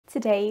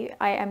Today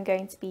I am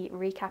going to be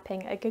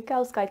recapping A Good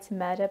Girl's Guide to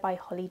Murder by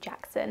Holly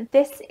Jackson.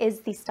 This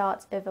is the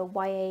start of a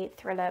YA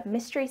thriller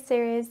mystery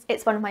series.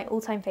 It's one of my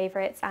all-time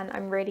favourites and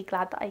I'm really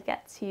glad that I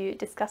get to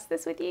discuss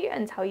this with you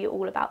and tell you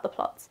all about the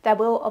plot. There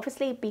will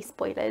obviously be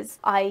spoilers.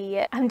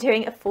 I am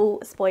doing a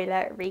full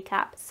spoiler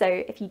recap, so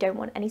if you don't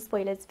want any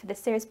spoilers for this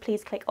series,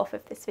 please click off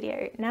of this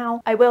video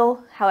now. I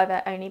will,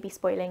 however, only be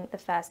spoiling the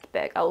first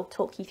book. I'll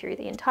talk you through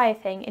the entire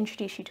thing,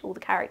 introduce you to all the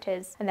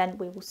characters, and then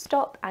we will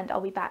stop and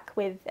I'll be back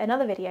with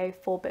another video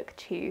for book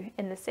 2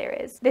 in the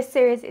series. This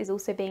series is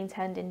also being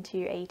turned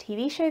into a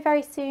TV show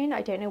very soon.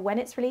 I don't know when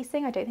it's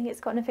releasing. I don't think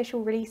it's got an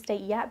official release date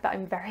yet, but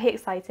I'm very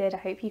excited. I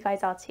hope you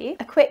guys are too.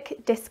 A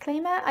quick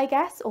disclaimer, I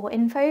guess, or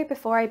info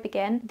before I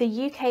begin.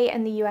 The UK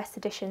and the US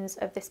editions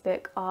of this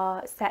book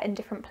are set in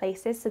different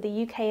places. So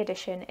the UK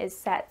edition is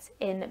set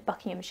in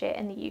Buckinghamshire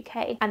in the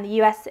UK and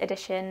the US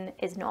edition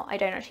is not. I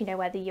don't actually know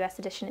where the US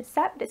edition is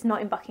set, but it's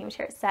not in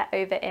Buckinghamshire, it's set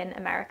over in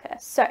America.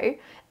 So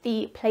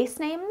the place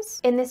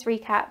names in this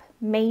recap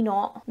may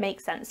not make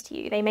sense to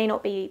you. They may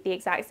not be the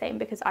exact same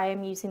because I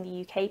am using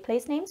the UK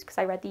place names because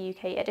I read the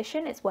UK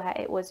edition. It's where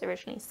it was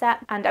originally set,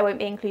 and I won't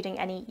be including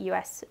any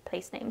US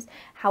place names.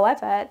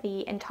 However,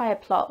 the entire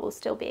plot will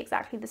still be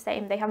exactly the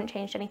same. They haven't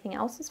changed anything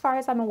else as far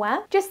as I'm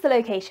aware, just the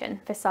location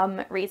for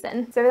some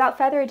reason. So without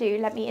further ado,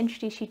 let me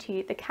introduce you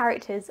to the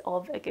characters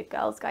of A Good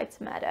Girl's Guide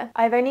to Murder.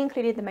 I've only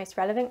included the most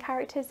relevant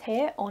characters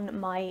here on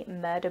my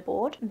murder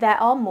board.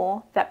 There are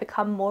more that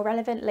become more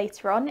relevant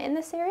later on in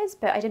the series,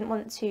 but I didn't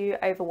want to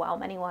overwhelm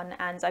anyone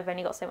and I've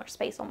only got so much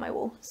space on my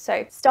wall.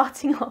 So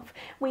starting off,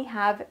 we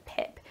have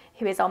Pip,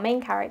 who is our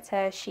main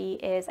character. She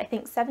is, I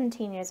think,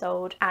 17 years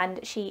old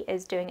and she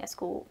is doing a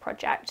school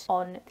project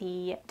on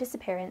the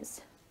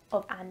disappearance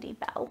of Andy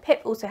Bell.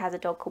 Pip also has a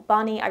dog called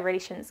Barney. I really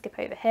shouldn't skip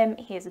over him.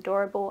 He is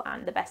adorable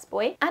and the best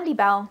boy. Andy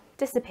Bell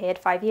disappeared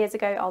 5 years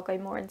ago. I'll go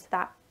more into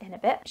that in a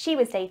bit. She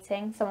was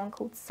dating someone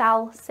called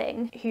Sal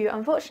Singh, who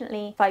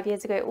unfortunately 5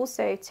 years ago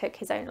also took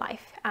his own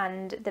life,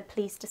 and the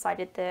police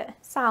decided that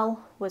Sal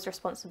was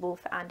responsible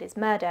for Andy's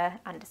murder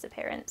and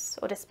disappearance,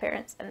 or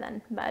disappearance and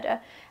then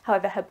murder.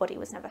 However, her body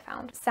was never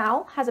found.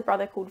 Sal has a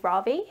brother called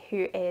Ravi,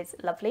 who is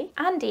lovely.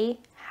 Andy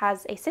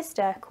has a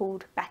sister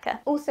called Becca.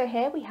 Also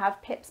here we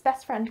have Pip's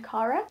best friend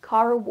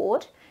Cara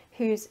Ward,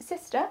 whose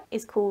sister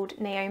is called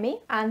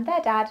Naomi, and their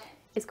dad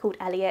is called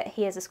Elliot.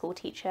 He is a school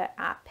teacher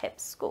at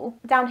Pip's school.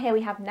 Down here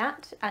we have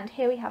Nat, and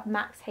here we have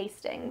Max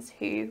Hastings,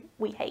 who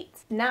we hate.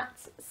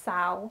 Nat,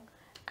 Sal,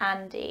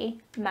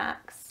 Andy,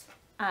 Max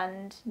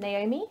and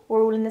Naomi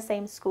were all in the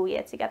same school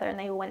year together and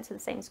they all went to the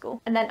same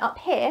school. And then up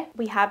here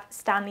we have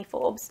Stanley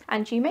Forbes,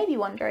 and you may be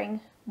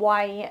wondering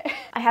why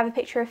I have a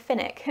picture of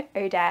Finnick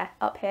O'Dare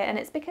up here, and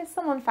it's because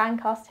someone fan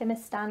cast him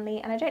as Stanley,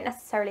 and I don't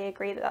necessarily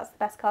agree that that's the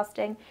best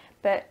casting,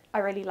 but I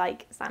really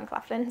like Sam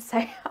Claflin, so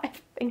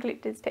I've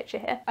included his picture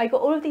here. I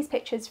got all of these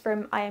pictures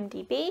from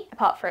IMDb,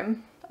 apart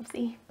from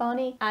obviously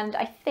Barney, and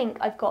I think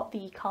I've got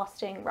the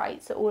casting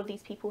right, so all of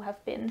these people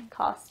have been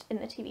cast in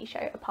the TV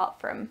show apart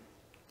from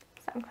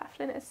Sam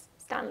Claflin as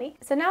Stanley.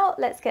 So now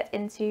let's get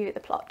into the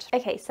plot.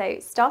 Okay, so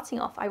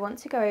starting off, I want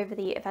to go over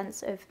the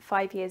events of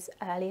 5 years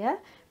earlier,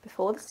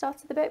 before the start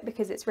of the book,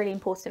 because it's really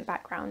important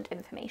background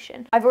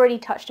information. I've already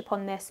touched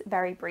upon this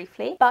very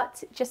briefly,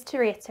 but just to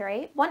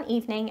reiterate, one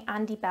evening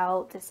Andy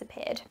Bell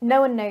disappeared.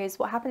 No one knows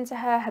what happened to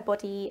her. Her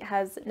body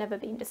has never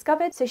been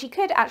discovered, so she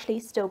could actually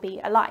still be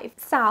alive.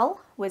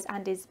 Sal was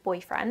Andy's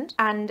boyfriend,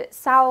 and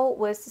Sal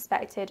was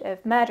suspected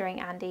of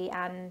murdering Andy,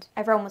 and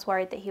everyone was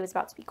worried that he was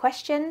about to be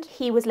questioned.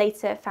 He was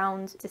later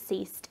found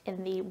deceased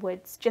in the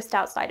woods just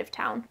outside of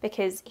town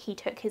because he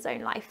took his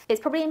own life.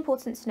 It's probably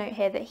important to note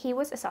here that he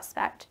was a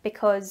suspect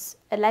because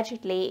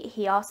allegedly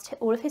he asked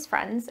all of his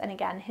friends, and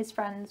again his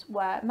friends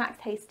were Max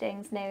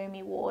Hastings,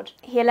 Naomi Ward.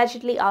 He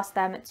allegedly asked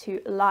them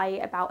to lie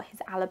about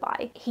his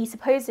alibi. He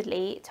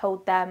supposedly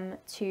told them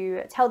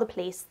to tell the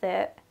police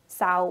that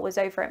Sal was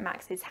over at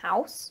Max's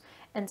house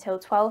until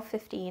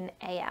 12:15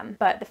 a.m.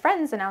 But the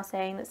friends are now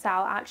saying that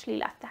Sal actually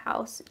left the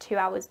house 2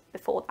 hours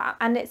before that.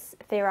 And it's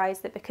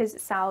theorised that because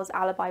Sal's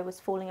alibi was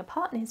falling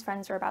apart and his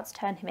friends were about to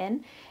turn him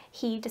in,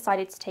 he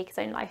decided to take his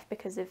own life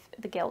because of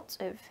the guilt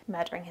of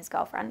murdering his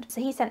girlfriend. So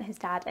he sent his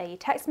dad a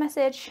text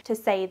message to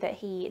say that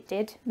he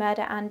did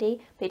murder Andy,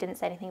 but he didn't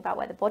say anything about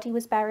where the body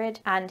was buried,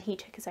 and he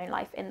took his own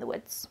life in the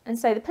woods. And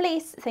so the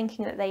police,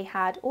 thinking that they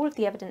had all of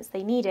the evidence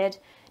they needed,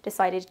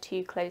 decided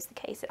to close the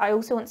case. I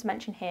also want to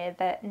mention here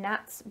that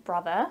Nat's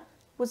brother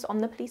was on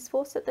the police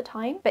force at the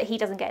time, but he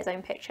doesn't get his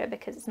own picture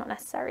because it's not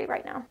necessary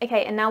right now.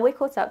 Okay, and now we're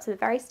caught up to the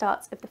very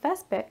start of the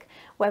first book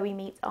where we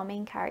meet our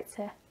main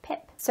character,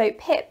 Pip. So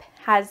Pip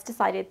has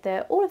decided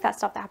that all of that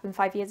stuff that happened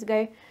 5 years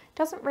ago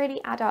doesn't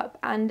really add up,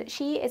 and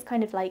she is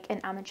kind of like an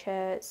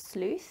amateur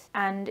sleuth,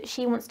 and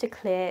she wants to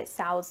clear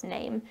Sal's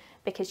name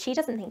because she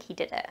doesn't think he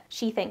did it.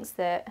 She thinks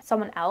that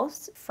someone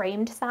else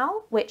framed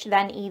Sal, which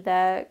then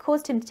either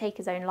caused him to take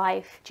his own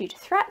life due to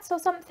threats or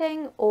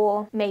something,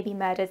 or maybe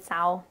murdered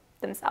Sal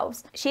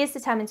themselves. She is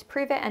determined to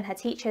prove it, and her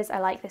teachers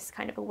are like, this is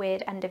kind of a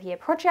weird end of year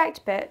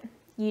project, but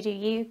you do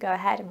you, go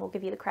ahead and we'll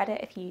give you the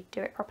credit if you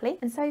do it properly.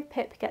 And so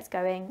Pip gets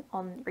going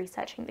on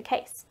researching the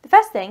case. The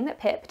first thing that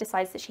Pip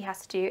decides that she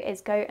has to do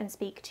is go and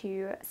speak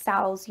to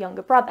Sal's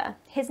younger brother.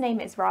 His name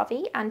is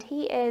Ravi and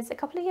he is a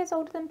couple of years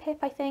older than Pip,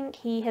 I think.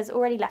 He has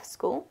already left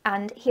school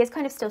and he is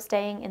kind of still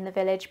staying in the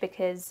village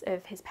because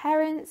of his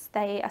parents.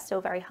 They are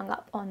still very hung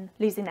up on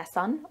losing their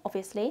son,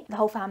 obviously. The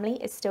whole family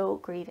is still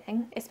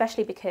grieving,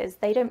 especially because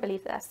they don't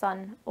believe that their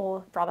son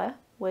or brother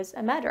was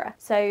a murderer.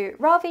 So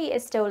Ravi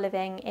is still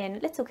living in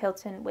Little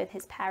Kilton with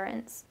his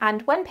parents.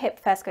 And when Pip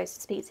first goes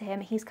to speak to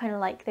him, he's kind of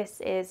like, this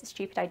is a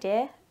stupid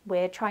idea.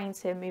 We're trying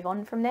to move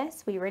on from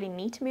this. We really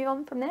need to move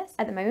on from this.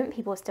 At the moment,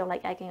 people are still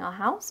like egging our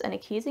house and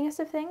accusing us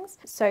of things.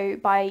 So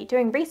by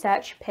doing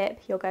research, Pip,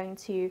 you're going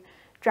to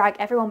drag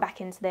everyone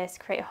back into this,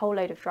 create a whole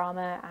load of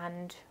drama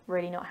and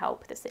really not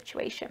help the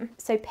situation.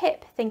 So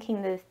Pip,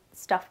 thinking the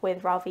stuff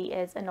with Ravi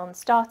is a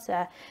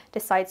non-starter,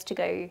 decides to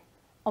go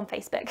on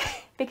Facebook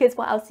because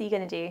what else are you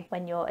going to do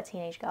when you're a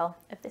teenage girl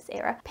of this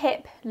era?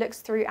 Pip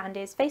looks through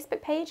Andy's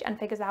Facebook page and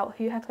figures out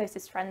who her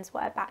closest friends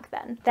were back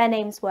then. Their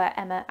names were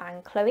Emma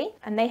and Chloe,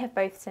 and they have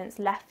both since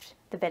left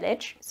the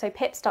village, so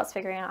Pip starts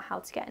figuring out how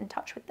to get in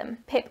touch with them.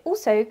 Pip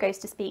also goes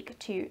to speak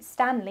to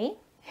Stanley,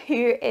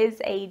 who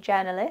is a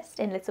journalist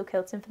in Little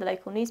Kilton for the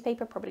local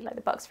newspaper, probably like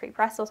the Bucks Free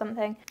Press or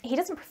something. He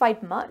doesn't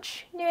provide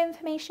much new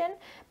information,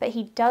 but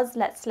he does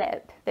let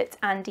slip that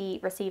Andy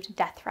received a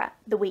death threat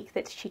the week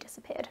that she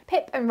disappeared.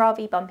 Pip and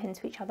Ravi bump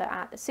into each other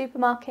at the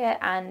supermarket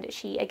and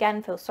she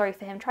again feels sorry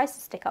for him, tries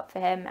to stick up for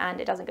him, and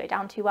it doesn't go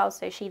down too well,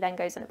 so she then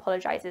goes and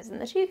apologises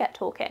and the two get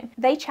talking.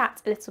 They chat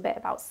a little bit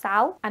about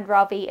Sal, and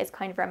Ravi is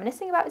kind of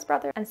reminiscing about his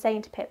brother and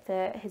saying to Pip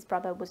that his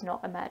brother was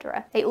not a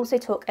murderer. They also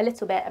talk a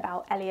little bit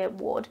about Elliot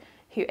Ward,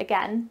 who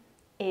again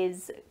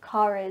is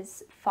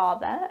Kara's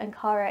father, and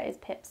Kara is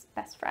Pip's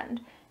best friend.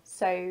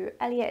 So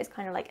Elliot is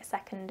kind of like a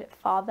second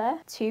father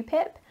to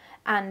Pip,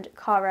 and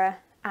Kara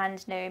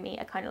and Naomi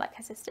are kind of like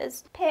her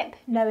sisters. Pip,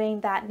 knowing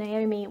that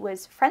Naomi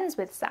was friends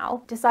with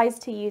Sal, decides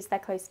to use their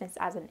closeness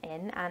as an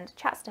in and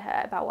chats to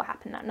her about what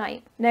happened that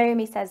night.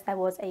 Naomi says there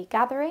was a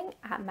gathering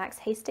at Max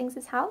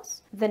Hastings'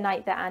 house the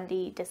night that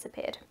Andy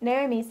disappeared.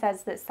 Naomi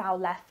says that Sal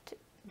left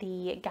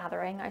the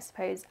gathering, I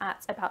suppose,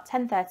 at about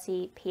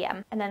 10:30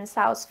 p.m. and then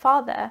Sal's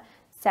father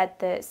said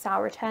that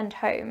Sal returned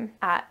home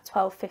at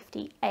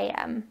 12:50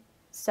 a.m.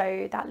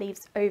 so that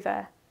leaves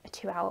over a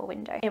 2-hour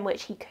window in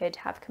which he could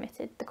have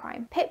committed the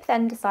crime. Pip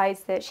then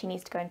decides that she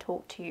needs to go and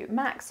talk to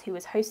Max, who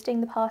was hosting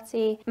the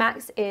party.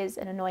 Max is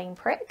an annoying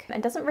prick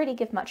and doesn't really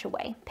give much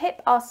away. Pip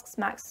asks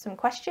Max some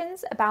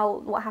questions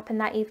about what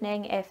happened that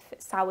evening, if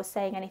Sal was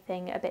saying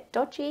anything a bit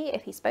dodgy,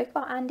 if he spoke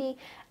about Andy,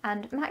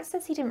 and Max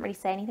says he didn't really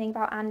say anything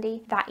about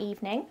Andy that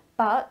evening,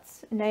 but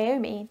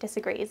Naomi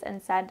disagrees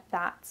and said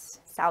that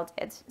Sal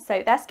did.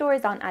 So their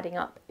stories aren't adding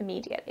up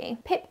immediately.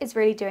 Pip is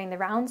really doing the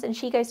rounds and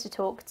she goes to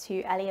talk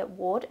to Elliot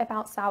Ward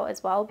about Sal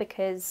as well,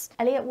 because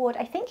Elliot Ward,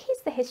 I think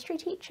he's the history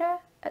teacher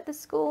at the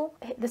school.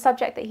 The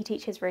subject that he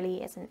teaches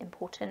really isn't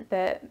important,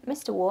 but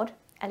Mr. Ward,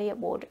 Elliot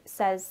Ward,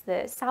 says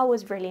that Sal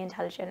was really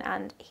intelligent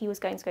and he was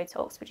going to go to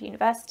Oxford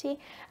University,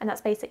 and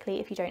that's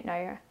basically, if you don't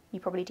know, you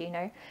probably do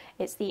know,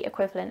 it's the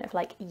equivalent of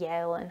like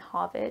Yale and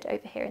Harvard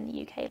over here in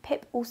the UK.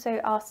 Pip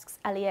also asks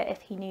Elliot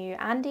if he knew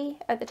Andy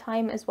at the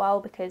time as well,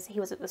 because he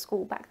was at the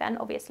school back then,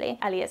 obviously.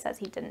 Elliot says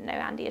he didn't know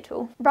Andy at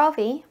all.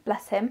 Ravi,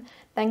 bless him,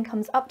 then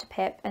comes up to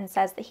Pip and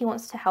says that he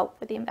wants to help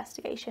with the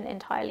investigation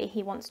entirely.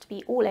 He wants to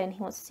be all in,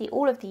 he wants to see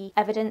all of the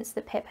evidence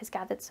that Pip has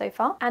gathered so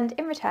far, and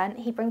in return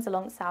he brings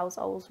along Sal's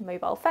old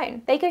mobile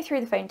phone. They go through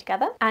the phone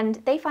together and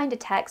they find a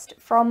text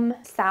from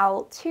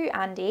Sal to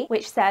Andy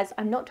which says,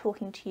 "I'm not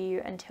talking to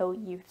you until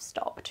you've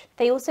stopped."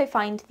 They also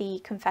find the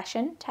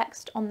confession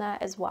text on there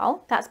as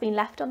well. That's been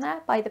left on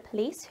there by the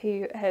police,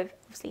 who have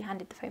obviously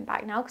handed the phone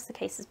back now because the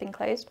case has been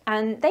closed,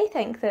 and they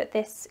think that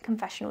this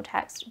confessional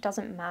text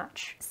doesn't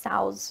match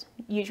Sal's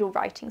usual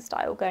writing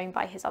style going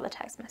by his other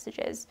text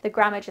messages. The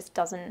grammar just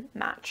doesn't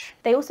match.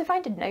 They also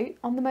find a note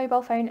on the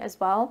mobile phone as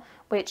well,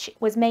 which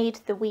was made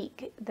the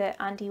week that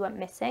Andy went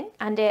missing,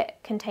 and it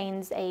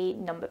contains a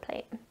number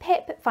plate.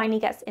 Pip finally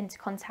gets into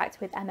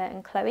contact with Emma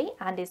and Chloe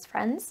and his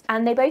friends,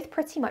 and they both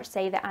pretty much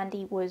say that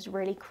Andy was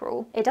really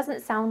cruel. It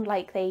doesn't sound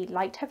like they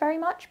liked her very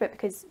much, but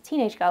because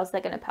teenage girls,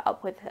 they're going to put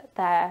up with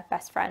their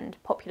best friend,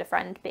 popular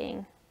friend,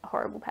 being a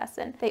horrible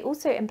person. They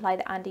also imply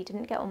that Andy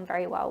didn't get on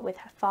very well with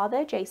her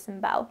father,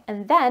 Jason Bell.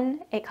 And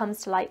then it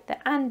comes to light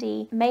that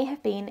Andy may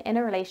have been in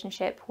a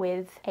relationship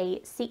with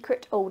a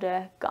secret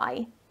older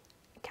guy,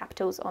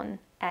 capitals on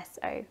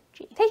SOG.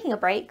 Taking a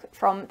break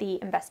from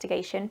the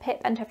investigation, Pip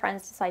and her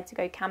friends decide to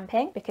go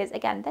camping because,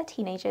 again, they're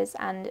teenagers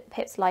and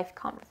Pip's life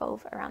can't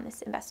revolve around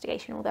this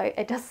investigation, although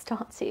it does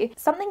start to.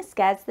 Something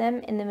scares them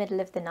in the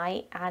middle of the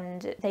night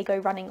and they go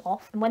running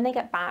off. And when they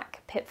get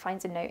back, Pip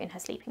finds a note in her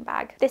sleeping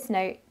bag. This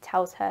note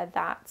tells her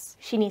that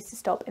she needs to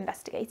stop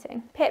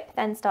investigating. Pip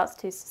then starts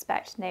to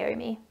suspect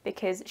Naomi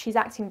because she's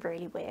acting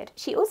really weird.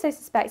 She also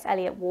suspects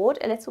Elliot Ward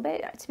a little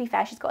bit. To be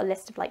fair, she's got a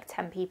list of like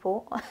 10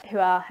 people who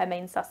are her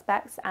main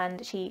suspects,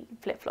 and she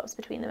flip-flops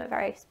between them at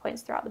various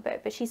points throughout the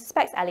book, but she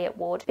suspects Elliot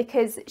Ward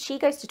because she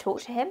goes to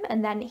talk to him,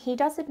 and then he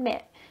does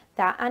admit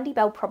that Andy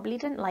Bell probably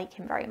didn't like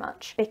him very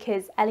much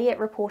because Elliot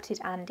reported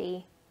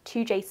Andy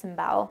to Jason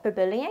Bell for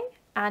bullying,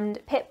 and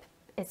Pip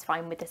is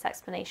fine with this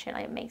explanation.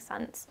 It makes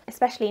sense,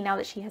 especially now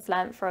that she has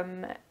learnt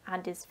from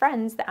Andy's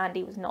friends that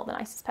Andy was not the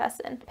nicest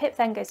person. Pip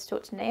then goes to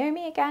talk to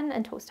Naomi again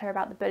and talks to her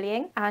about the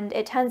bullying, and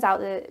it turns out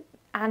that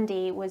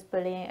Andy was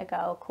bullying a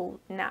girl called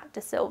Nat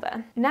Da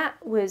Silva. Nat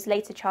was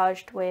later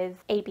charged with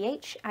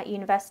ABH at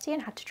university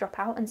and had to drop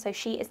out, and so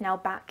she is now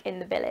back in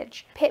the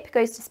village. Pip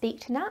goes to speak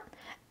to Nat,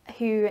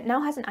 who now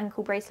has an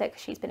ankle bracelet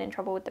because she's been in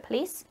trouble with the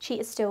police. She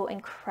is still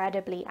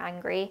incredibly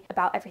angry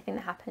about everything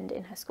that happened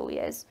in her school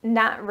years.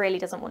 Nat really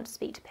doesn't want to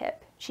speak to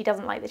Pip. She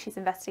doesn't like that she's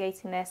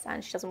investigating this,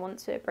 and she doesn't want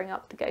to bring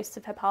up the ghosts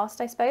of her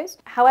past, I suppose.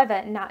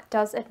 However, Nat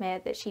does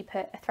admit that she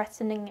put a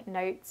threatening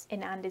note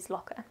in Andy's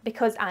locker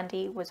because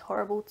Andy was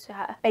horrible to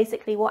her.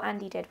 Basically, what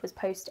Andy did was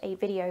post a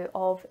video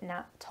of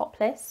Nat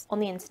topless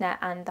on the internet,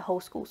 and the whole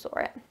school saw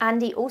it.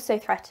 Andy also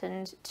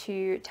threatened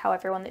to tell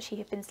everyone that she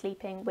had been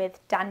sleeping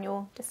with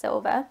Daniel Da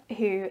Silva,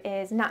 who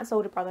is Nat's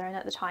older brother and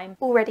at the time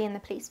already in the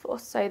police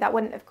force, so that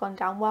wouldn't have gone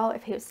down well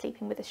if he was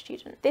sleeping with a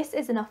student. This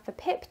is enough for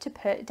Pip to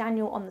put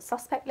Daniel on the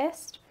suspect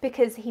list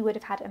because he would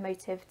have had a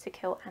motive to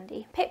kill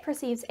Andy. Pip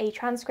receives a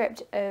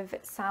transcript of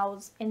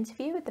Sal's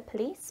interview with the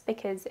police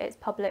because it's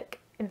public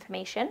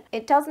information.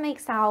 It does make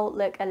Sal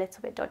look a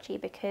little bit dodgy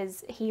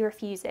because he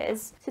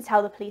refuses to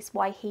tell the police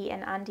why he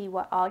and Andy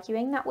were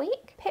arguing that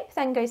week. Pip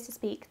then goes to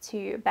speak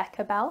to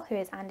Becca Bell, who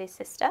is Andy's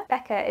sister.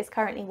 Becca is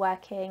currently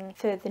working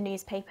for the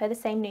newspaper, the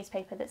same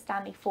newspaper that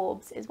Stanley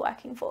Forbes is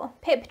working for.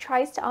 Pip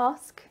tries to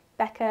ask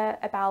Becca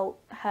about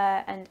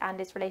her and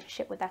Andy's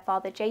relationship with their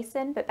father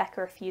Jason, but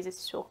Becca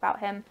refuses to talk about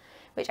him,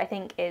 which I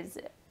think is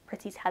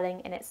pretty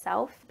telling in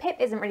itself. Pip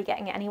isn't really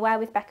getting anywhere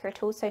with Becca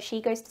at all, so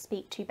she goes to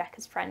speak to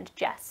Becca's friend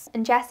Jess.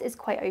 And Jess is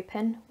quite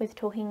open with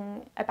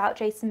talking about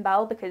Jason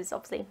Bell because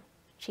obviously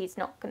she's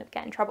not going to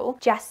get in trouble.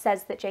 Jess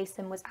says that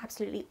Jason was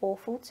absolutely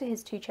awful to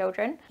his two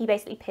children. He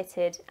basically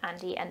pitted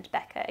Andy and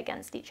Becca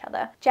against each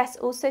other. Jess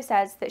also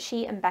says that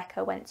she and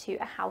Becca went to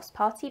a house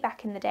party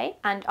back in the day,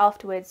 and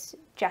afterwards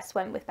Jess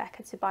went with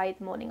Becca to buy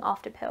the morning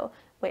after pill,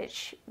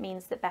 which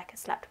means that Becca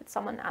slept with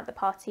someone at the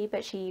party,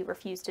 but she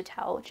refused to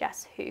tell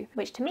Jess who,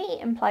 which to me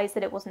implies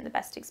that it wasn't the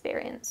best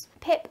experience.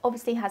 Pip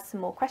obviously has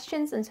some more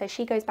questions, and so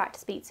she goes back to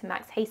speak to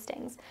Max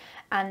Hastings,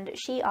 and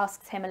she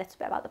asks him a little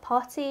bit about the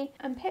party,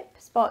 and Pip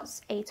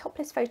spots a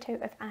topless photo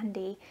of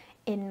Andy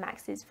in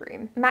Max's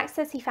room. Max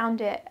says he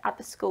found it at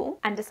the school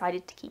and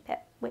decided to keep it,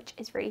 which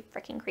is really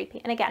freaking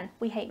creepy. And again,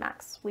 we hate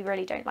Max. We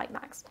really don't like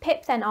Max.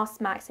 Pip then asks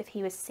Max if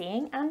he was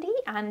seeing Andy,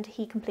 and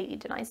he completely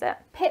denies it.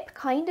 Pip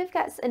kind of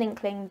gets an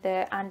inkling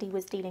that Andy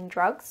was dealing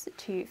drugs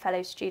to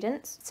fellow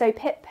students, so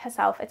Pip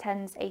herself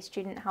attends a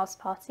student house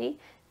party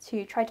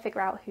to try to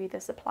figure out who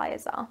the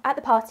suppliers are. At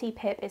the party,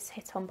 Pip is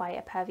hit on by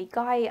a pervy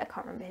guy. I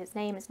can't remember his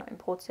name, it's not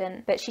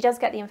important, but she does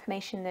get the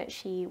information that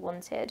she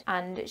wanted,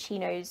 and she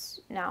knows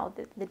now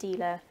that the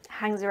dealer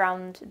hangs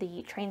around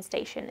the train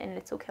station in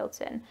Little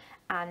Kilton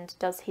and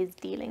does his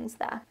dealings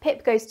there.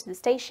 Pip goes to the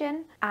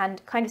station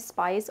and kind of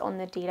spies on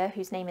the dealer,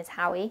 whose name is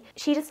Howie.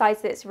 She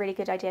decides that it's a really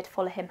good idea to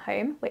follow him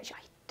home, which I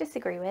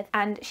disagree with,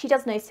 and she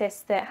does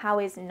notice that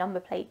Howie's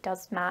number plate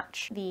does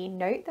match the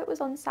note that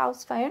was on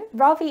Sal's phone.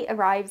 Ravi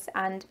arrives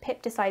and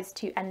Pip decides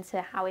to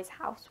enter Howie's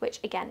house, which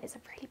again is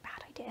a really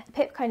bad idea.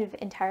 Pip kind of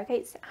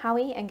interrogates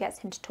Howie and gets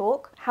him to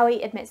talk.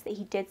 Howie admits that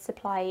he did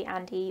supply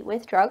Andy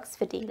with drugs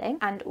for dealing,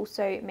 and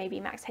also maybe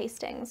Max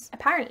Hastings.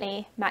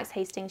 Apparently Max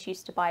Hastings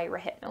used to buy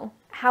Rohypnol.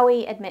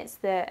 Howie admits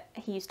that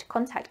he used to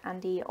contact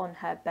Andy on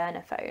her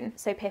burner phone,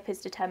 so Pip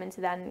is determined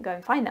to then go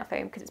and find that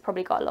phone because it's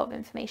probably got a lot of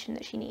information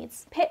that she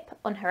needs. Pip,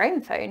 on her own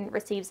phone,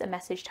 receives a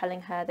message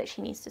telling her that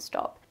she needs to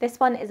stop. This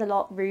one is a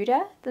lot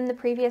ruder than the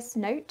previous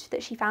note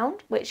that she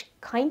found, which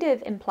kind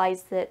of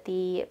implies that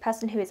the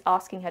person who is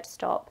asking her to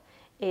stop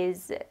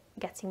is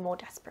getting more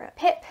desperate.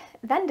 Pip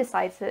then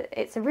decides that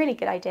it's a really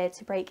good idea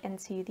to break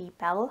into the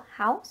Bell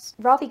house.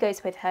 Ravi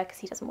goes with her because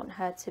he doesn't want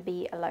her to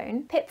be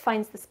alone. Pip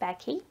finds the spare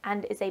key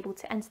and is able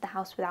to enter the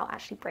house without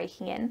actually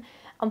breaking in.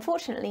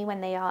 Unfortunately,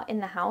 when they are in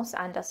the house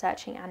and are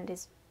searching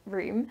Andy's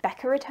room,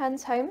 Becca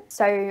returns home,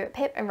 so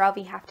Pip and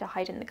Ravi have to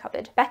hide in the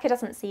cupboard. Becca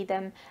doesn't see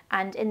them,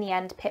 and in the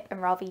end Pip and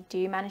Ravi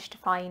do manage to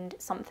find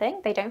something.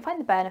 They don't find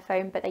the burner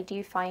phone, but they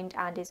do find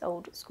Andy's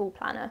old school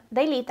planner.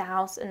 They leave the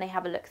house and they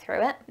have a look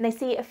through it, and they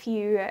see a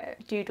few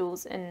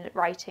doodles and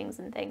writings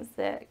and things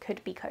that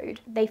could be code.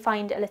 They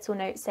find a little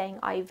note saying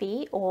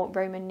IV or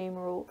Roman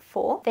numeral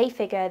 4. They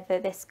figure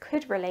that this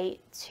could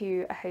relate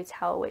to a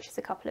hotel which is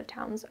a couple of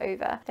towns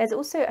over. There's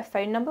also a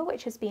phone number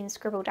which has been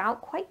scribbled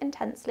out quite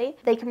intensely.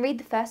 They can read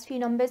the first first few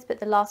numbers, but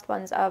the last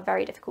ones are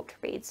very difficult to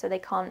read, so they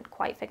can't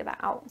quite figure that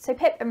out. So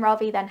Pip and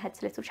Ravi then head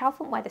to Little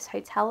Chalfont, where this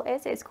hotel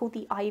is. It's called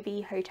the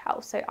Ivy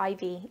Hotel, so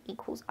Ivy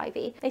equals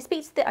Ivy. They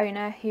speak to the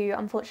owner, who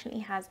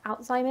unfortunately has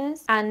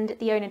Alzheimer's, and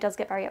the owner does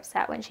get very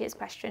upset when she is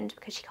questioned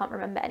because she can't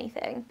remember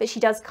anything. But she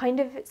does kind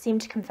of seem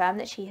to confirm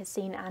that she has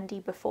seen Andy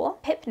before.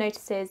 Pip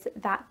notices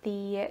that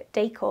the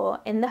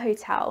decor in the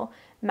hotel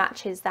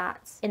matches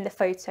that in the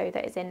photo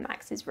that is in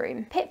Max's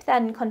room. Pip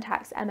then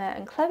contacts Emma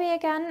and Chloe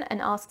again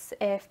and asks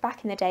if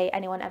back in the day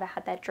anyone ever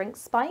had their drinks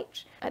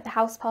spiked at the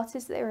house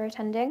parties that they were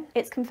attending.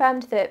 It's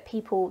confirmed that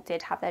people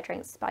did have their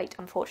drinks spiked,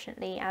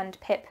 unfortunately, and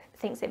Pip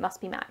thinks it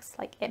must be Max,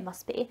 like it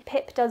must be.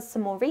 Pip does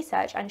some more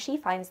research and she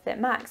finds that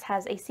Max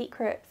has a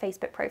secret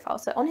Facebook profile.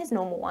 So on his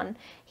normal one,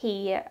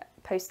 he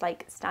posts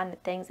like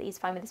standard things that he's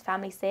fine with his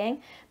family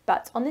seeing,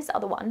 but on this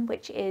other one,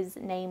 which is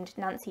named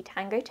Nancy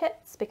Tango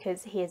Tits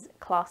because he is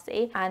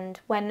classy, and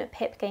when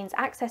Pip gains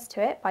access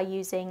to it by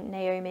using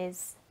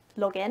Naomi's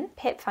login,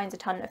 Pip finds a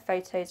ton of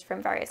photos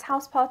from various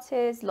house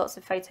parties, lots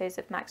of photos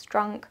of Max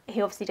drunk.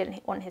 He obviously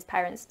didn't want his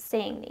parents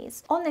seeing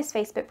these. On this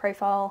Facebook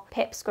profile,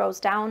 Pip scrolls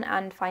down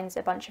and finds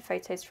a bunch of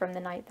photos from the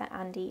night that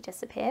Andy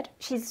disappeared.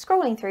 She's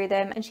scrolling through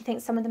them and she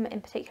thinks some of them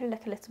in particular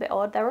look a little bit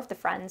odd. They're of the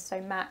friends,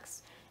 so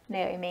Max,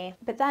 Naomi,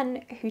 but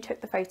then who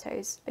took the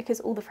photos, because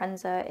all the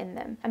friends are in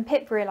them. And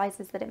Pip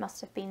realises that it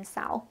must have been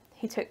Sal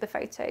who took the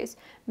photos,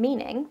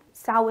 meaning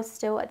Sal was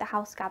still at the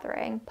house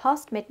gathering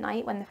past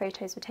midnight when the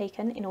photos were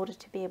taken in order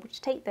to be able to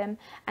take them,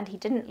 and he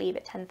didn't leave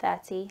at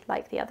 10:30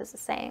 like the others are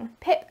saying.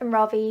 Pip and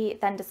Ravi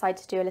then decide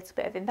to do a little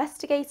bit of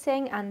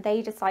investigating, and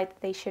they decide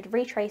that they should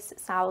retrace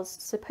Sal's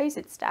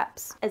supposed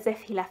steps as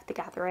if he left the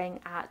gathering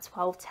at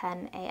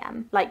 12:10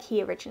 a.m. like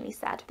he originally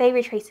said. They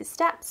retrace his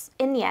steps.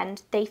 In the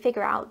end, they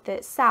figure out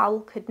that Sal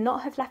could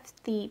not have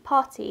left the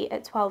party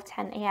at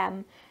 12:10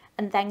 a.m.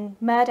 and then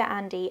murder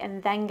Andy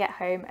and then get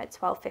home at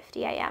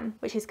 12:50 a.m,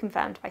 which is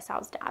confirmed by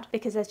Sal's dad,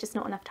 because there's just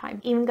not enough time.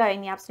 Even going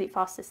the absolute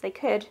fastest they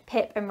could,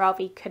 Pip and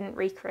Ravi couldn't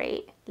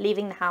recreate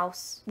leaving the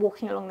house,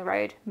 walking along the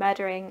road,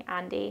 murdering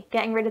Andy,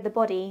 getting rid of the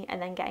body,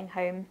 and then getting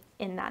home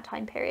in that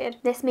time period.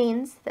 This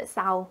means that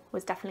Sal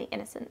was definitely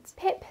innocent.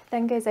 Pip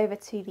then goes over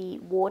to the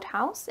Ward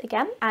house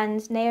again,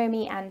 and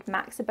Naomi and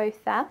Max are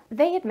both there.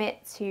 They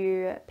admit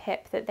to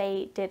Pip that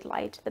they did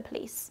lie to the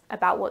police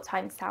about what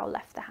time Sal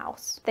left the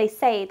house. They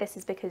say this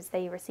is because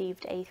they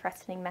received a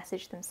threatening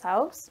message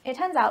themselves. It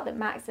turns out that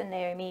Max and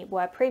Naomi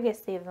were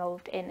previously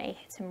involved in a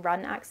hit and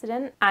run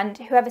accident, and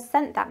whoever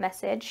sent that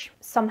message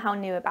somehow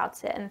knew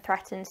about it and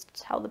threatened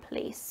to tell the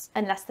police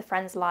unless the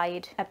friends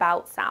lied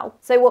about Sal.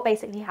 So what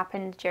basically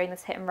happened during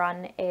this hit and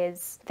run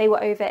is they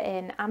were over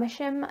in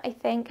Amersham, I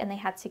think, and they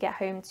had to get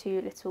home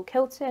to Little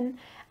Kilton,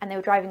 and they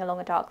were driving along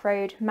a dark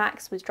road.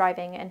 Max was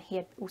driving and he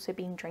had also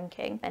been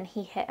drinking, and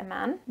he hit a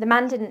man. The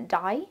man didn't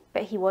die,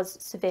 but he was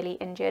severely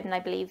injured and I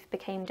believe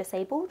became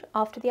disabled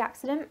after the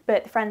accident,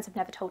 but the friends have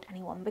never told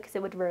anyone because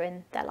it would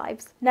ruin their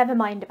lives. Never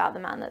mind about the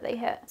man that they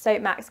hit. So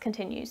Max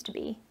continues to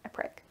be a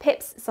prick.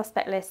 Pip's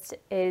suspect list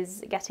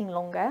is getting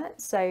longer,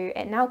 so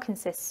it now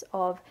consists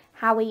of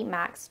Howie,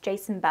 Max,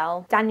 Jason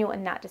Bell, Daniel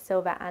and Nat De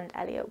Silva, and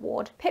Elliot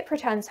Ward. Pip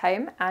returns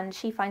home and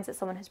she finds that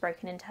someone has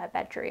broken into her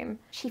bedroom.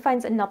 She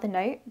finds another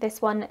note.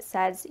 This one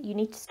says, "You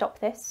need to stop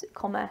this,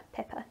 comma,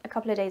 Pippa." A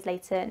couple of days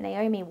later,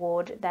 Naomi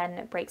Ward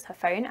then breaks her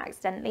phone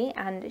accidentally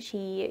and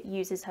she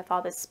uses her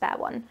father's spare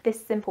one.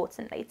 This is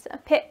important later.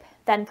 Pip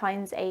then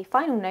finds a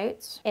final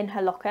note in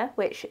her locker,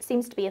 which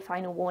seems to be a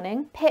final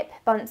warning. Pip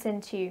bumps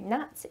into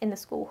Nat in the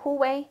school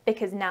hallway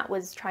because Nat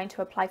was trying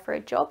to apply for a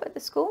job at the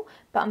school,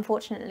 but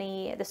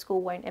unfortunately the school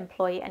won't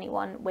employ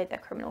anyone with a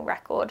criminal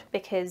record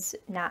because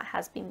Nat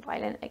has been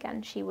violent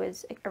again. She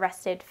was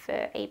arrested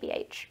for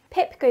ABH.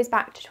 Pip goes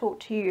back to talk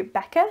to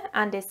Becca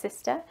and his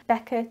sister.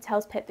 Becca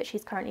tells Pip that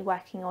she's currently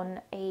working on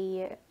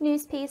a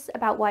news piece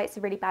about why it's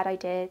a really bad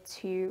idea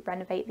to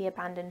renovate the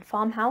abandoned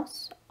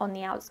farmhouse on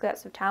the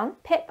outskirts of town.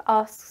 Pip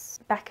asks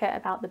Becca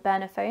about the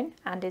burner phone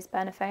and his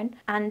burner phone,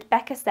 and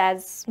Becca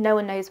says no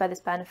one knows where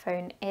this burner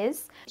phone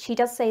is. She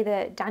does say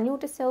that Daniel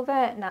De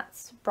Silva,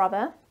 Nat's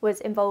brother,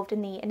 was involved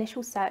in the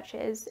initial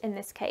searches in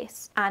this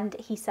case, and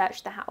he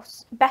searched the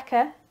house.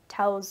 Becca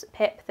tells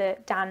Pip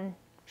that Dan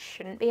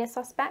shouldn't be a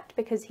suspect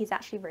because he's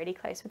actually really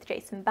close with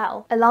Jason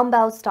Bell. Alarm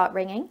bells start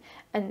ringing,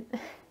 and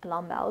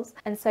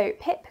and so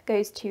Pip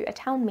goes to a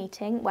town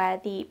meeting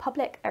where the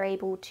public are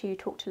able to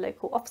talk to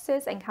local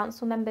officers and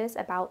council members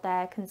about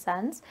their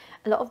concerns.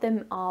 A lot of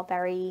them are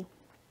very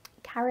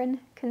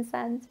Karen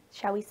concerns,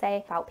 shall we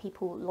say, about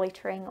people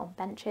loitering on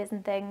benches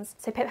and things.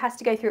 So Pip has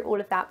to go through all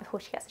of that before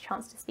she gets a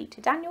chance to speak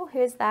to Daniel, who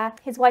is there.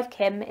 His wife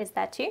Kim is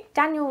there too.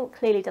 Daniel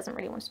clearly doesn't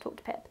really want to talk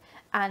to Pip,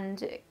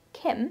 and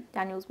Kim,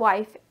 Daniel's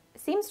wife,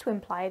 seems to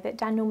imply that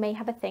Daniel may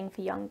have a thing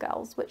for young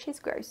girls, which is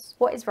gross.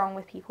 What is wrong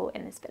with people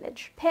in this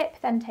village? Pip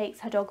then takes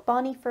her dog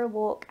Barney for a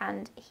walk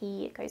and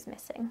he goes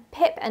missing.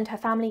 Pip and her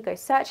family go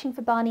searching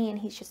for Barney and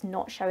he's just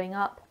not showing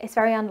up. It's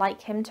very unlike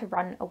him to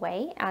run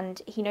away,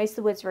 and he knows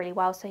the woods really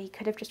well, so he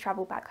could have just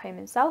travelled back home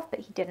himself,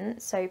 but he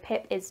didn't, so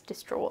Pip is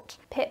distraught.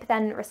 Pip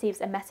then receives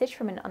a message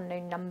from an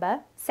unknown number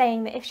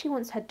saying that if she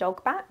wants her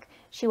dog back,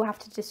 she will have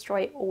to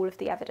destroy all of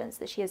the evidence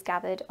that she has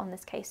gathered on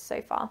this case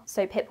so far.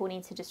 So Pip will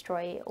need to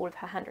destroy all of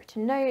her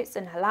handwritten notes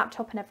and her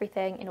laptop and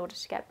everything in order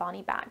to get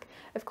Barney back.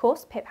 Of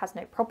course, Pip has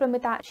no problem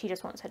with that. She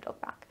just wants her dog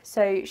back.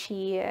 So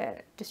she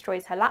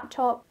destroys her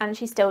laptop and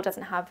she still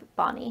doesn't have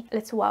Barney. A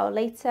little while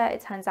later,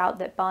 it turns out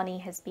that Barney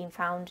has been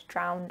found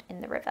drowned in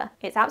the river.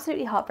 It's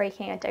absolutely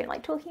heartbreaking. I don't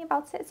like talking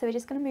about it, so we're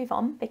just going to move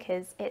on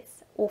because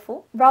it's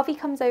awful. Ravi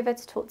comes over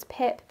to talk to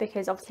Pip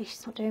because obviously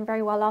she's not doing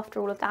very well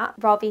after all of that.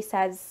 Ravi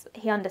says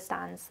he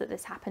understands that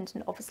this happened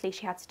and obviously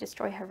she had to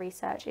destroy her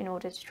research in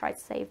order to try to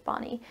save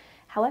Barney.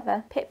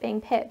 However, Pip being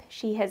Pip,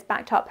 she has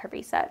backed up her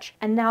research,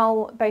 and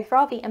now both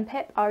Ravi and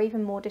Pip are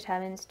even more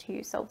determined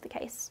to solve the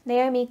case.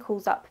 Naomi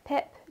calls up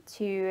Pip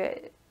to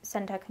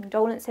send her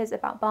condolences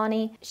about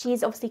Barney.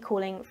 She's obviously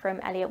calling from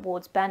Elliot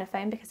Ward's burner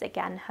phone because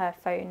again her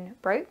phone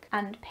broke,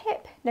 and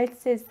Pip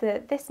notices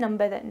that this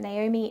number that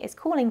Naomi is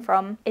calling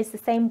from is the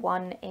same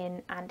one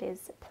in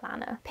Andy's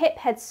planner. Pip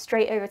heads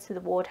straight over to the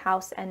Ward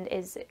house and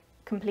is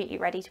completely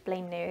ready to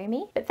blame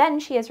Naomi, but then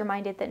she is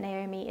reminded that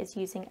Naomi is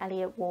using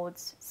Elliot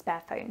Ward's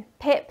spare phone.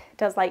 Pip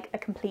does like a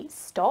complete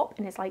stop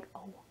and is like,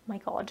 oh my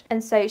god,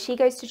 and so she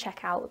goes to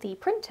check out the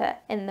printer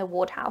in the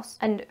Ward house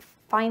and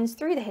finds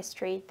through the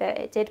history that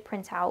it did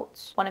print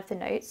out one of the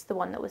notes, the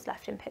one that was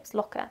left in Pip's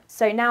locker.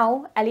 So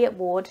now Elliot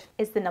Ward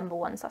is the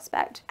 #1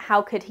 suspect.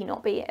 How could he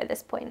not be at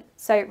this point?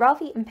 So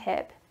Ravi and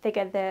Pip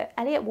figure that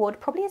Elliot Ward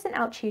probably isn't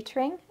out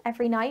tutoring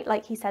every night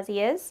like he says he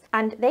is,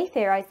 and they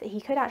theorise that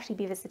he could actually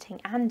be visiting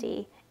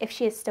Andy if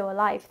she is still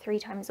alive 3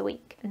 times a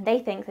week, and they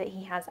think that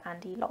he has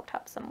Andy locked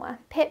up somewhere.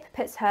 Pip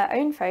puts her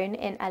own phone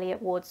in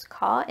Elliot Ward's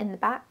car in the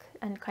back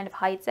and kind of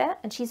hides it,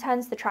 and she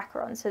turns the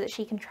tracker on so that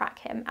she can track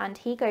him, and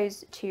he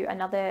goes to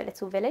another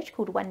little village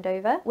called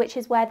Wendover, which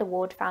is where the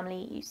Ward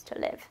family used to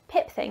live.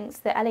 Pip thinks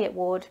that Elliot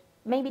Ward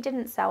maybe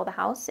didn't sell the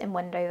house in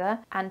Wendover,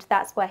 and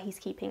that's where he's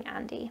keeping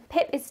Andy.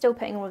 Pip is still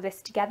putting all of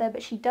this together,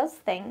 but she does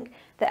think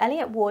that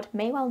Elliot Ward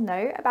may well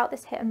know about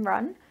this hit and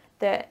run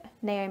that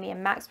Naomi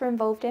and Max were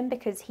involved in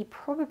because he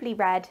probably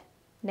read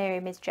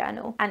Naomi's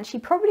journal, and she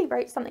probably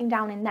wrote something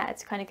down in there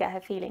to kind of get her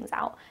feelings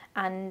out,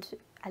 and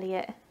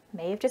Elliot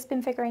may have just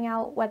been figuring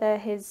out whether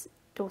his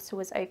daughter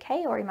was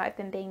okay, or he might have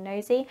been being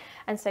nosy,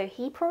 and so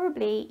he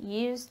probably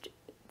used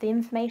the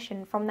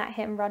information from that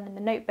hit and run in the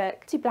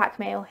notebook to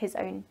blackmail his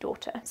own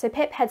daughter. So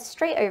Pip heads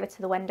straight over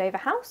to the Wendover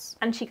house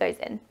and she goes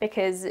in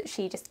because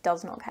she just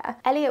does not care.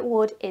 Elliot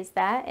Ward is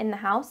there in the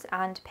house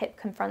and Pip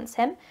confronts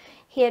him.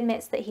 He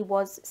admits that he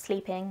was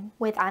sleeping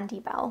with Andy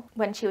Bell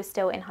when she was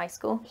still in high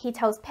school. He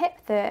tells Pip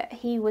that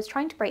he was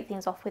trying to break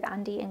things off with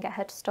Andy and get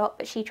her to stop,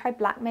 but she tried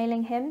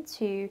blackmailing him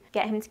to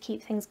get him to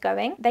keep things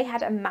going. They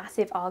had a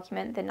massive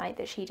argument the night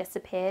that she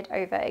disappeared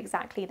over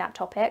exactly that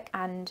topic,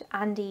 and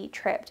Andy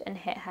tripped and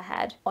hit her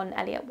head on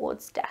Elliot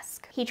Ward's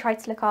desk. He tried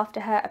to look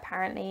after her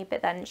apparently,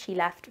 but then she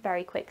left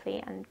very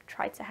quickly and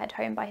tried to head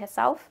home by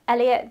herself.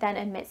 Elliot then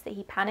admits that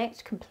he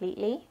panicked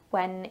completely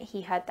when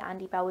he heard that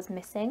Andy Bell was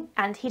missing,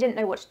 and he didn't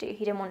know what to do.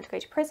 He didn't want to go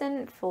to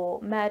prison for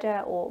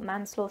murder or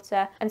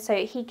manslaughter, and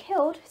so he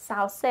killed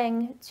Sal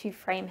Singh to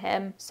frame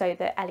him so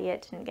that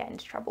Elliot didn't get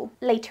into trouble.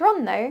 Later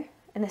on though,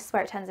 and this is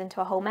where it turns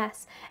into a whole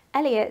mess,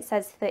 Elliot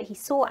says that he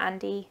saw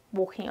Andy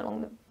walking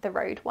along the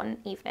road one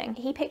evening.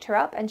 He picked her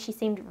up and she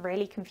seemed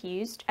really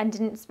confused and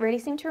didn't really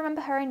seem to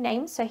remember her own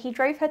name, so he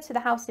drove her to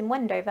the house in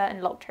Wendover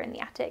and locked her in the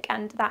attic,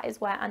 and that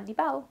is where Andy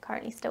Bell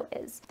currently still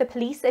is. The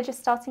police are just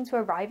starting to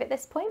arrive at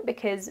this point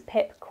because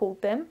Pip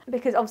called them,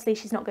 because obviously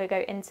she's not going to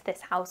go into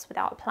this house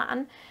without a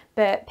plan,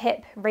 but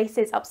Pip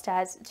races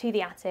upstairs to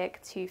the attic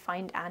to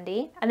find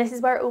Andy, and this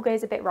is where it all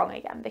goes a bit wrong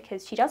again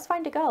because she does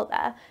find a girl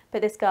there,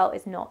 but this girl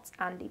is not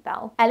Andy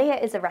Bell.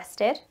 Elliot is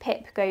arrested.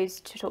 Pip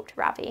goes to talk to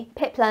Ravi.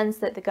 Pip learns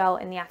that the girl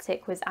in the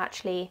attic was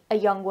actually a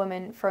young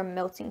woman from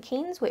Milton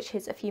Keynes, which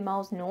is a few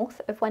miles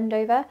north of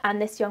Wendover, and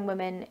this young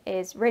woman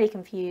is really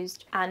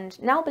confused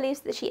and now believes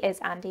that she is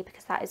Andy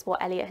because that is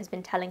what Elliot has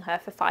been telling her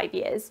for 5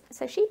 years.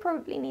 So she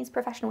probably needs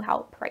professional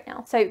help right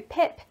now. So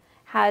Pip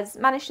has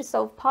managed to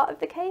solve part of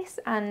the case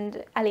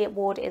and Elliot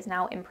Ward is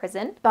now in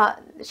prison,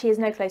 but she is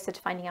no closer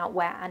to finding out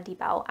where Andy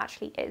Bell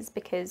actually is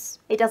because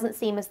it doesn't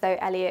seem as though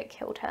Elliot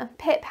killed her.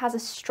 Pip has a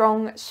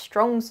strong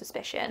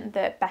suspicion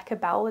that Becca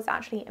Bell was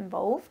actually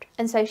involved,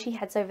 and so she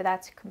heads over there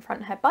to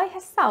confront her by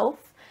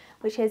herself,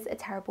 which is a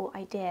terrible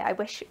idea. I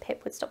wish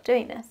Pip would stop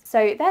doing this.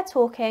 So they're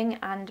talking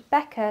and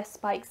Becca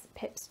spikes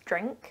Pip's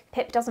drink.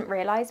 Pip doesn't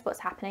realise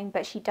what's happening,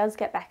 but she does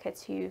get Becca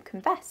to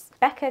confess.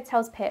 Becca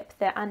tells Pip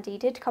that Andy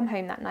did come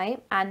home that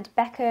night, and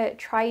Becca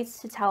tries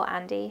to tell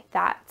Andy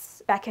that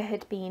Becca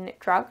had been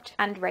drugged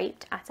and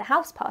raped at a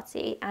house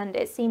party, and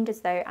it seemed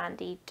as though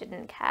Andy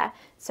didn't care.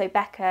 So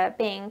Becca,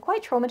 being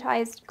quite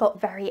traumatised,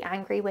 got very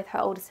angry with her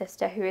older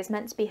sister, who is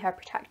meant to be her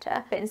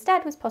protector, but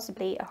instead was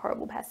possibly a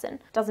horrible person.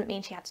 Doesn't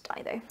mean she had to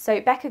die though. So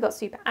Becca got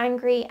super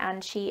angry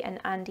and she and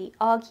Andy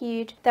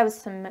argued. There was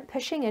some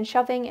pushing and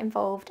shoving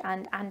involved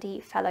and Andy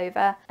fell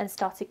over and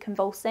started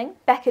convulsing.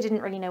 Becca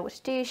didn't really know what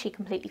to do. She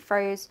completely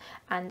froze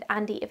and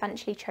Andy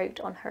eventually choked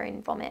on her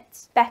own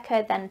vomit.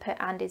 Becca then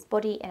put Andy's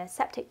body in a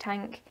septic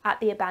tank at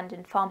the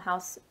abandoned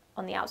farmhouse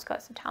on the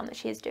outskirts of town that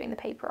she is doing the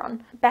paper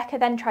on. Becca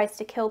then tries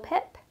to kill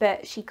Pip,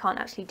 but she can't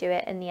actually do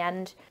it in the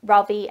end.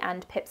 Ravi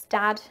and Pip's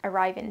dad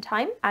arrive in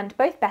time, and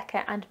both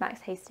Becca and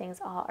Max Hastings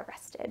are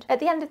arrested. At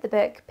the end of the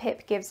book,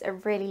 Pip gives a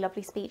really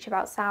lovely speech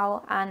about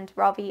Sal, and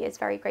Ravi is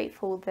very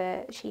grateful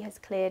that she has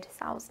cleared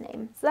Sal's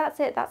name. So that's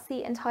it, that's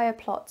the entire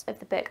plot of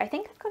the book. I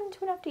think I've gone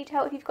into enough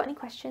detail. If you've got any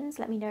questions,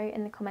 let me know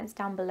in the comments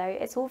down below.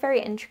 It's all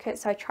very intricate,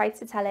 so I tried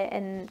to tell it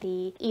in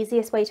the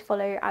easiest way to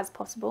follow as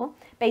possible.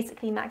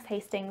 Basically, Max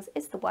Hastings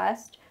is the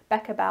worst.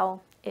 Becca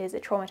Bell is a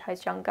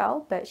traumatized young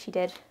girl, but she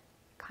did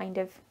kind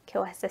of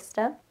kill her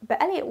sister.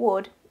 But Elliot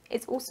Ward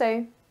is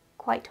also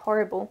quite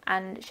horrible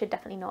and should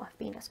definitely not have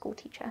been a school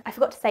teacher. I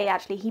forgot to say,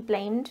 actually, he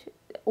blamed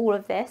all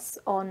of this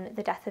on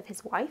the death of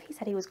his wife. He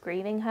said he was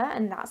grieving her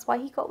and that's why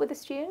he got with a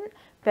student,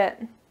 but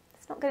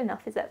it's not good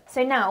enough, is it?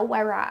 So now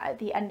where we're at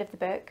the end of the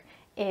book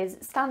is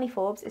Stanley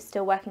Forbes is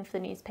still working for the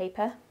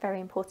newspaper, very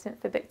important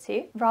for book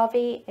 2.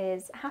 Ravi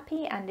is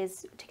happy and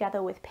is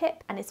together with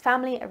Pip, and his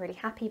family are really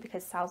happy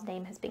because Sal's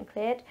name has been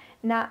cleared.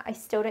 Nat, I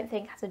still don't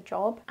think, has a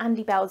job.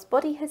 Andy Bell's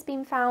body has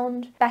been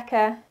found.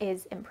 Becca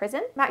is in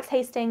prison. Max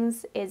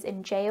Hastings is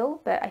in jail,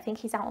 but I think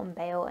he's out on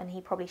bail and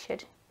he probably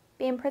should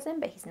be in prison,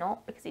 but he's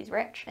not because he's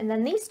rich. And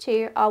then these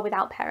two are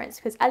without parents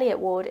because Elliot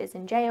Ward is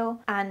in jail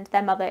and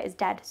their mother is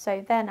dead,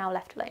 so they're now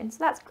left alone. So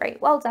that's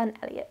great. Well done,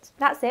 Elliot.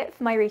 That's it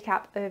for my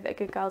recap of A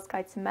Good Girl's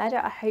Guide to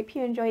Murder. I hope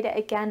you enjoyed it.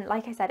 Again,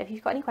 like I said, if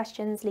you've got any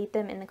questions, leave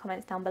them in the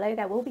comments down below.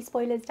 There will be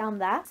spoilers down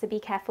there, so be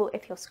careful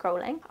if you're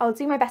scrolling. I'll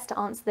do my best to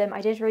answer them.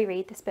 I did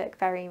reread this book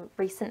very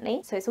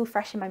recently, so it's all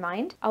fresh in my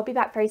mind. I'll be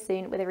back very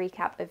soon with a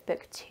recap of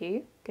book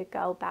 2, Good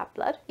Girl, Bad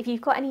Blood. If you've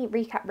got any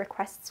recap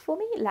requests for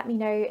me, let me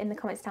know in the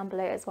comments down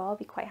below as well. I'll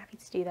be quite happy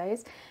to do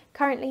those.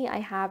 Currently, I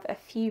have a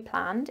few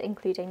planned,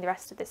 including the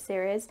rest of this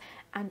series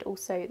and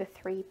also the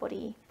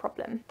 3-body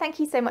problem. Thank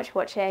you so much for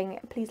watching.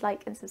 Please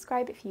like and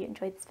subscribe if you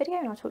enjoyed this video,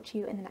 and I'll talk to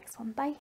you in the next one. Bye!